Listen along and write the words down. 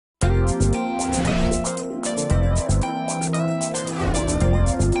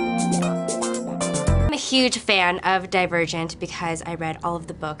huge fan of Divergent because I read all of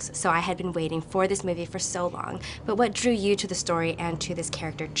the books, so I had been waiting for this movie for so long. But what drew you to the story and to this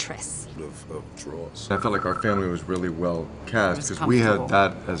character, Triss? Of draws. I felt like our family was really well cast because we had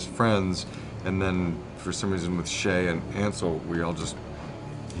that as friends, and then for some reason with Shay and Ansel, we all just,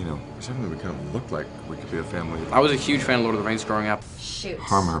 you know, something we kind of looked like we could be a family. I was a huge fan of Lord of the Rings growing up. Shoot.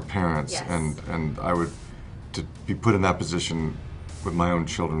 Harm her parents, Yes. and I would, to be put in that position with my own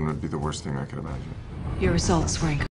children would be the worst thing I could imagine. Your results were